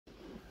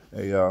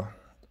Hey y'all,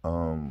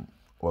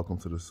 welcome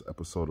to this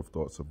episode of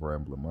Thoughts of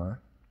Rambling Mind.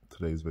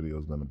 Today's video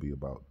is going to be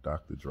about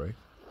Dr. Dre.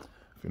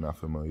 If you're not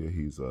familiar,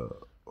 he's a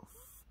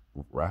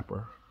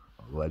rapper,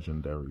 a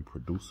legendary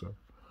producer,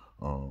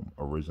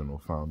 original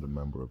founder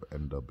member of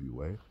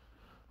NWA,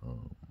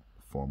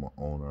 former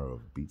owner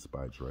of Beats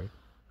by Dre.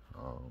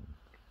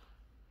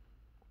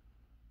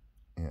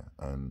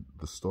 And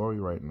the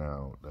story right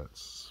now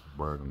that's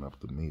burning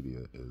up the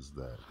media is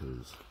that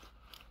his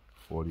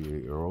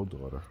 48-year-old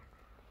daughter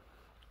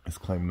is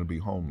claiming to be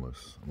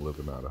homeless and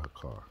living out of her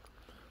car.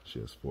 She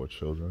has 4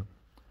 children,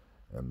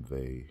 and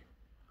they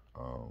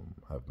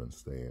have been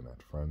staying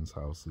at friends'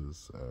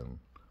 houses and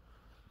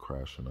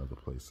crashing other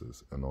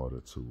places in order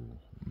to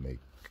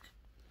make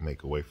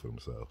a way for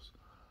themselves.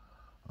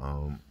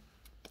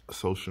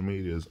 Social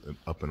media is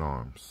up in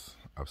arms.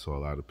 I saw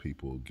a lot of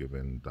people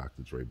giving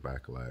Dr. Dre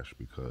backlash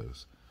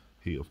because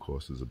he, of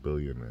course, is a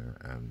billionaire,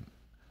 and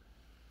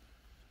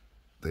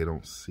they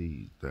don't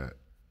see that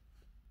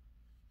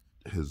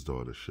his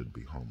daughter should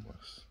be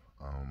homeless.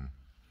 I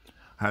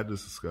had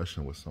this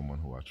discussion with someone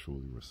who I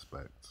truly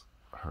respect,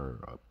 her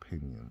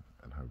opinion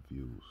and her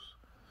views,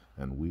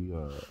 and we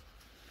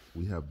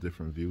have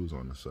different views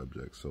on the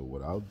subject. So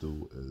what I'll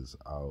do is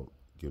I'll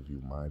give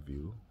you my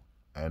view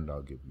and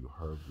I'll give you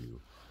her view.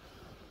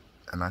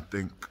 And I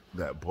think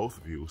that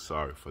both views,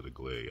 sorry for the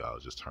glare, y'all,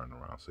 just turn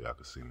around so y'all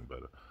can see me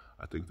better.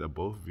 I think that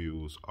both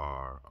views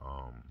are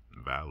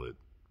valid.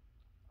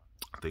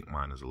 I think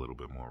mine is a little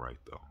bit more right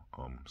though.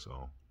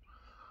 So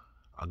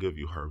I'll give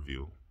you her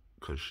view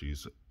because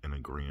she's in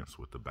agreement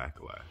with the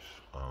backlash.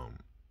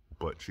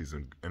 But she's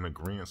in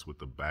agreement with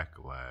the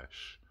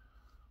backlash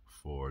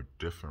for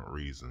different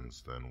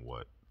reasons than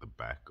what the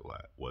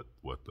backlash, what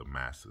the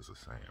masses are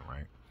saying,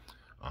 right?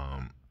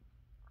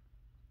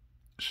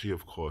 She,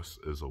 of course,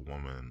 is a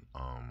woman.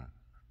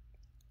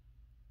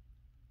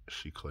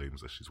 She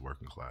claims that she's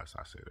working class.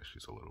 I say that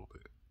she's a little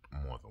bit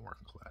more than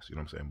working class. You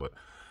know what I'm saying? But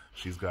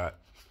she's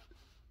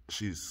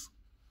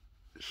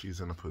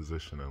in a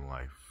position in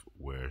life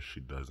where she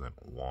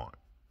doesn't want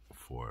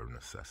for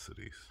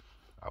necessities.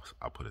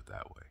 I'll put it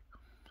that way.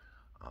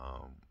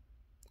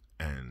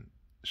 And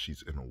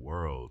she's in a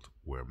world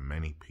where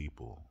many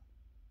people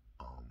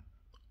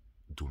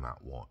do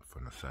not want for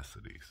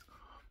necessities.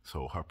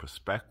 So her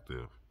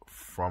perspective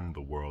from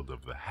the world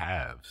of the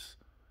haves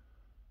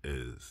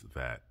is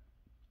that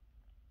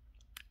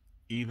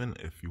even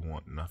if you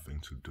want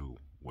nothing to do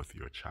with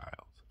your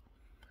child,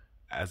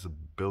 as a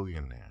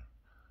billionaire,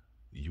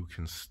 you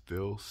can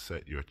still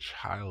set your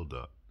child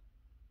up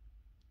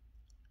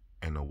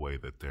in a way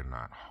that they're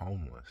not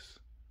homeless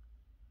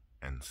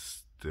and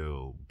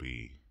still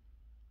be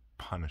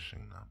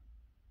punishing them,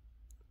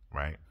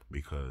 right?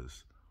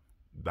 Because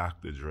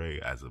Dr. Dre,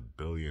 as a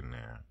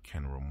billionaire,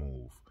 can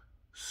remove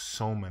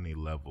so many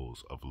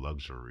levels of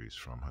luxuries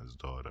from his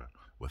daughter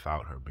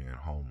without her being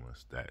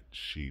homeless that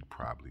she'd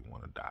probably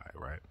want to die,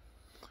 right?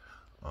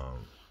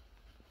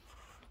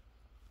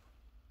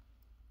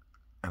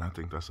 And I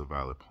think that's a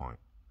valid point.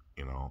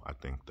 You know, I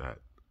think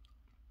that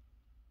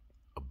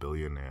a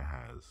billionaire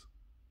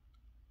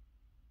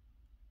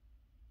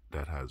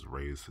has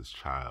raised his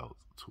child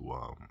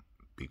to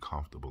be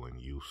comfortable and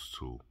used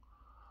to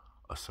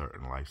a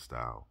certain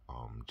lifestyle,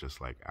 just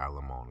like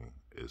alimony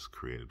is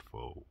created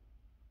for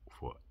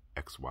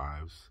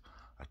ex-wives.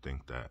 I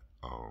think that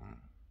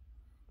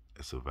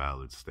it's a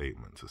valid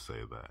statement to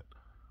say that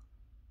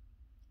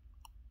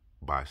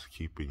by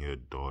keeping your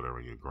daughter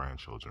and your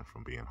grandchildren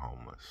from being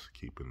homeless,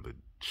 keeping the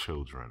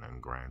children and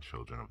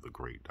grandchildren of the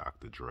great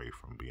Dr. Dre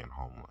from being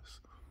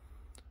homeless,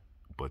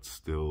 but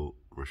still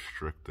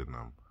restricting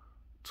them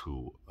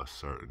to a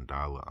certain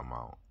dollar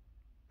amount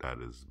that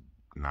is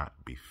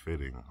not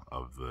befitting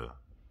of the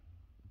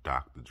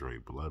Dr. Dre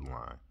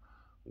bloodline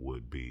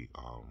would be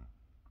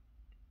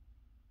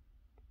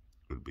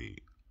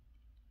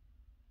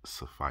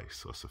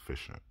suffice or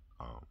sufficient.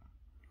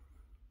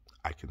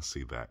 I can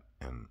see that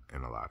in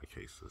a lot of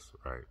cases,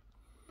 right?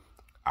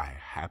 I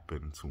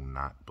happen to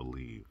not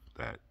believe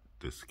that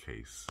this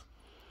case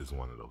is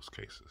one of those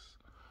cases.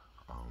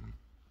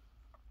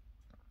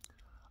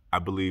 I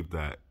believe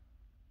that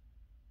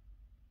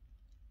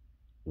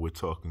we're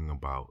talking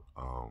about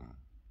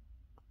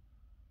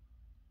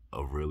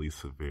a really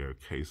severe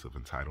case of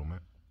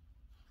entitlement.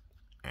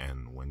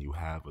 And when you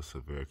have a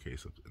severe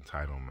case of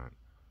entitlement,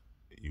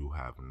 you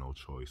have no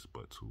choice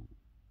but to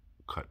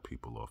cut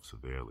people off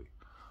severely.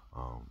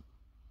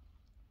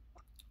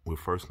 We're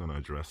first going to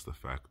address the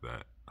fact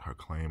that her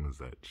claim is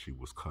that she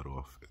was cut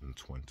off in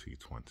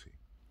 2020.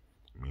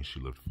 I mean, she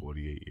lived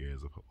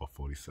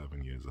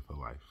 47 years of her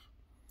life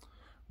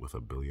with a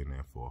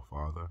billionaire for a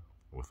father,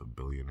 with a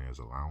billionaire's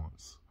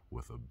allowance,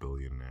 with a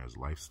billionaire's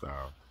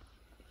lifestyle.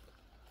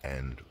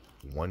 And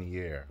 1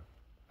 year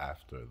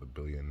after the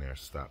billionaire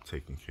stopped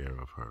taking care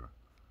of her,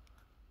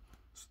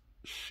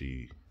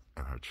 she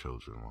and her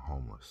children were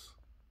homeless.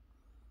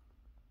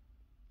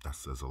 That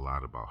says a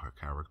lot about her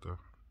character.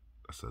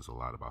 That says a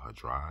lot about her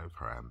drive,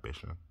 her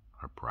ambition,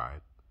 her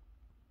pride,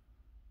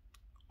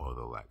 or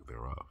the lack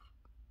thereof.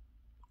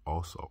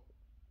 Also,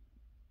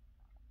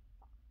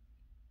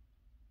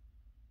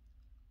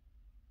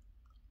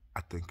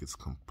 I think it's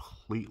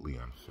completely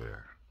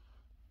unfair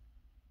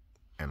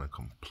and a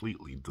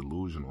completely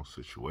delusional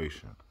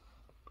situation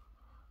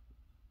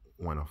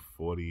when a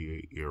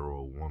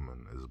 48-year-old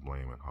woman is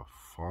blaming her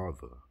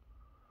father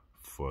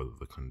for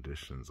the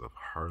conditions of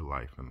her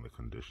life and the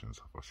conditions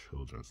of her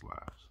children's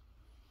lives.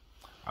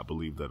 I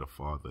believe that a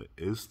father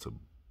is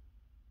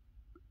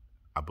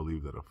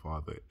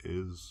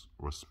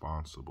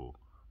responsible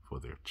for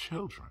their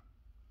children,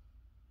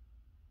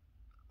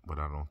 but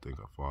I don't think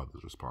a father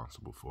is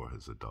responsible for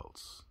his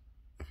adults,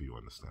 if you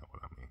understand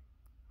what I mean.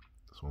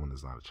 This woman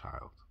is not a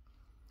child.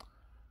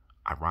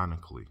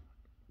 Ironically,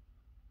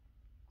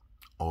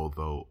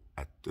 although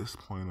at this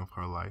point of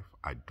her life,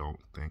 I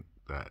don't think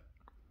that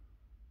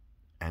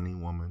any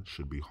woman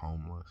should be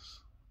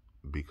homeless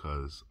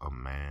because a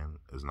man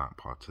is not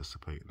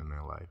participating in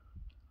their life,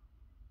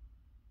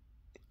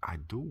 I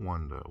do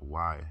wonder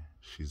why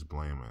she's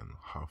blaming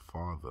her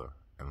father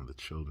and the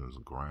children's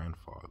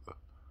grandfather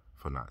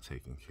for not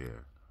taking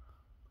care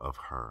of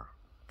her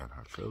and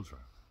her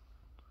children.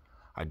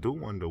 I do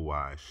wonder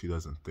why she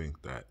doesn't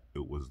think that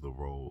it was the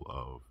role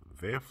of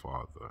their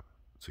father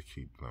to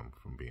keep them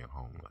from being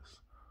homeless.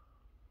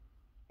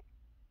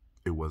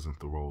 It wasn't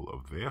the role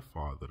of their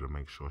father to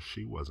make sure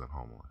she wasn't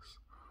homeless.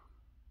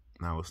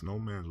 Now, it's no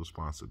man's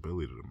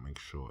responsibility to make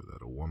sure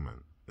that a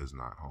woman is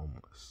not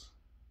homeless.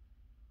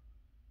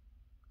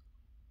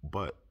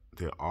 But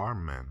there are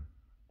men,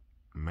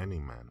 many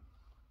men,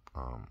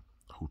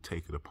 who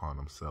take it upon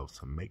themselves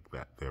to make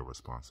that their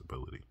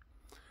responsibility.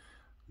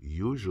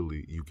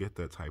 Usually, you get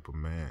that type of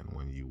man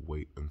when you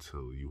wait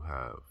until you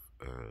have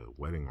a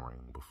wedding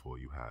ring before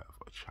you have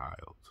a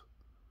child.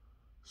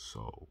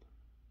 So,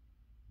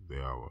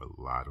 there are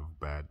a lot of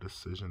bad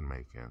decision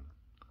making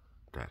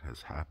that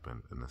has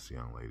happened in this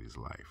young lady's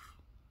life,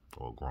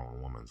 or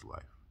grown woman's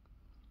life.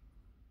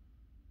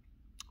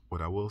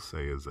 What I will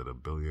say is that a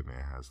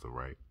billionaire has the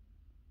right,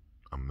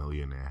 a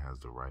millionaire has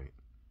the right,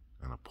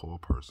 and a poor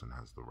person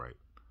has the right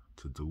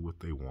to do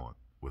what they want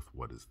with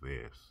what is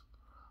theirs.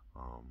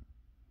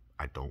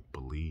 I don't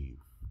believe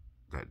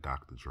that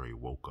Dr. Dre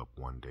woke up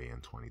one day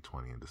in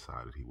 2020 and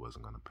decided he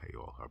wasn't going to pay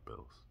all her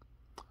bills.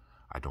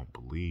 I don't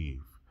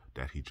believe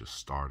that he just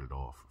started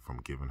off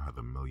from giving her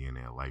the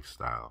millionaire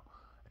lifestyle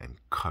and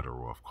cut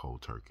her off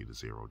cold turkey to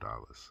 $0.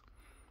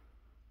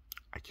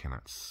 I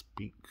cannot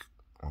speak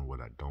on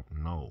what I don't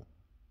know,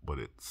 but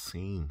it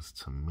seems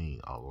to me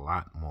a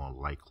lot more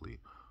likely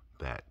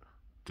that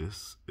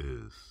this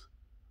is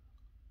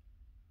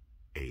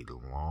a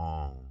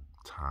long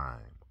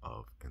time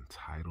of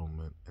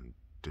entitlement and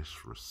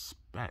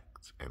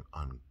disrespect and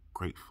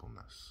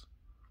ungratefulness.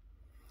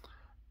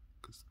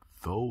 Because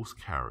those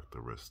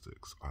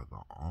characteristics are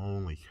the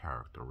only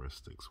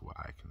characteristics where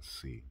I can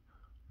see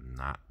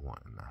not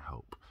wanting to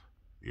help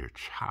your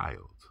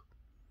child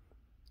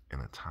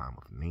in a time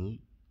of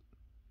need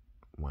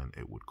when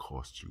it would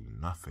cost you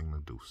nothing to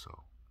do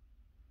so.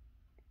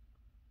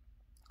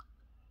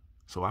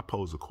 So I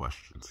pose a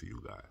question to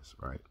you guys,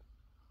 right?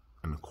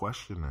 And the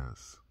question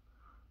is,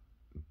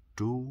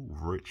 do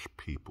rich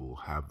people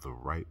have the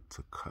right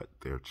to cut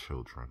their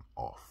children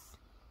off?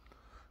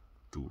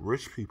 Do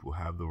rich people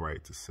have the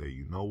right to say,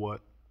 you know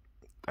what?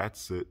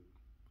 That's it.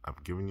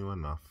 I've given you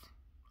enough.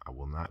 I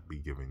will not be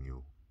giving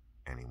you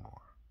any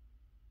more.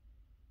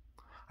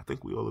 I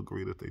think we all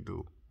agree that they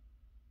do.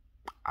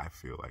 I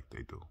feel like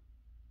they do.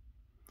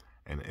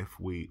 And if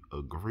we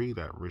agree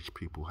that rich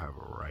people have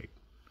a right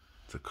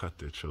to cut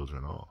their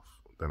children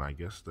off, then I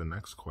guess the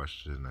next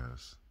question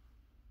is,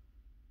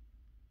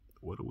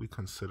 what do we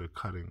consider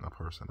cutting a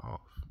person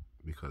off?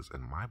 Because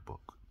in my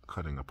book,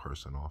 cutting a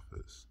person off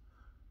is,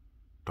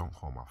 don't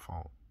call my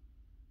phone.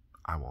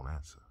 I won't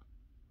answer.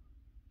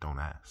 Don't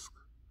ask.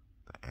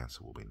 The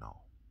answer will be no.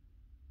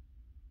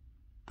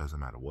 Doesn't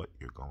matter what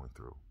you're going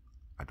through.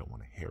 I don't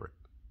want to hear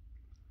it.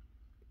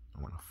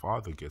 And when a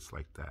father gets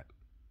like that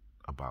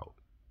about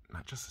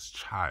not just his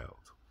child,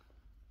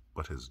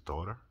 but his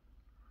daughter,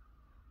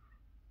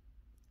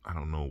 I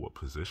don't know what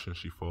position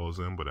she falls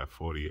in, but at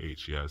 48,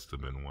 she has to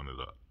have been one of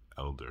the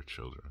elder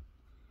children.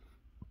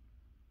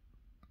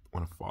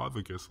 When a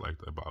father gets like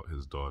that about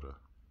his daughter,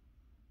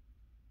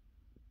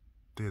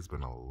 there's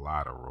been a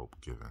lot of rope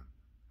given,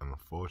 and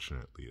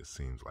unfortunately it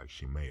seems like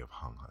she may have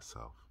hung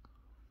herself.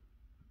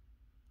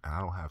 And I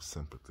don't have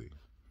sympathy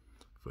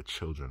for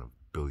children of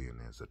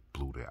billionaires that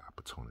blew their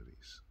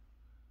opportunities.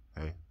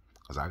 Hey?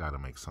 Because I got to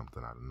make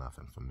something out of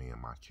nothing for me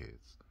and my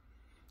kids.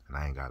 And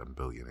I ain't got a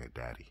billionaire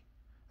daddy.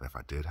 And if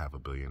I did have a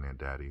billionaire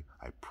daddy,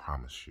 I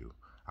promise you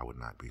I would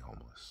not be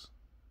homeless.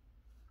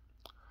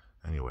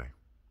 Anyway,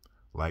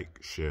 like,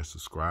 share,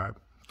 subscribe.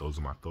 Those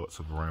are my thoughts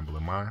of a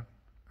rambling mind,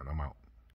 and I'm out.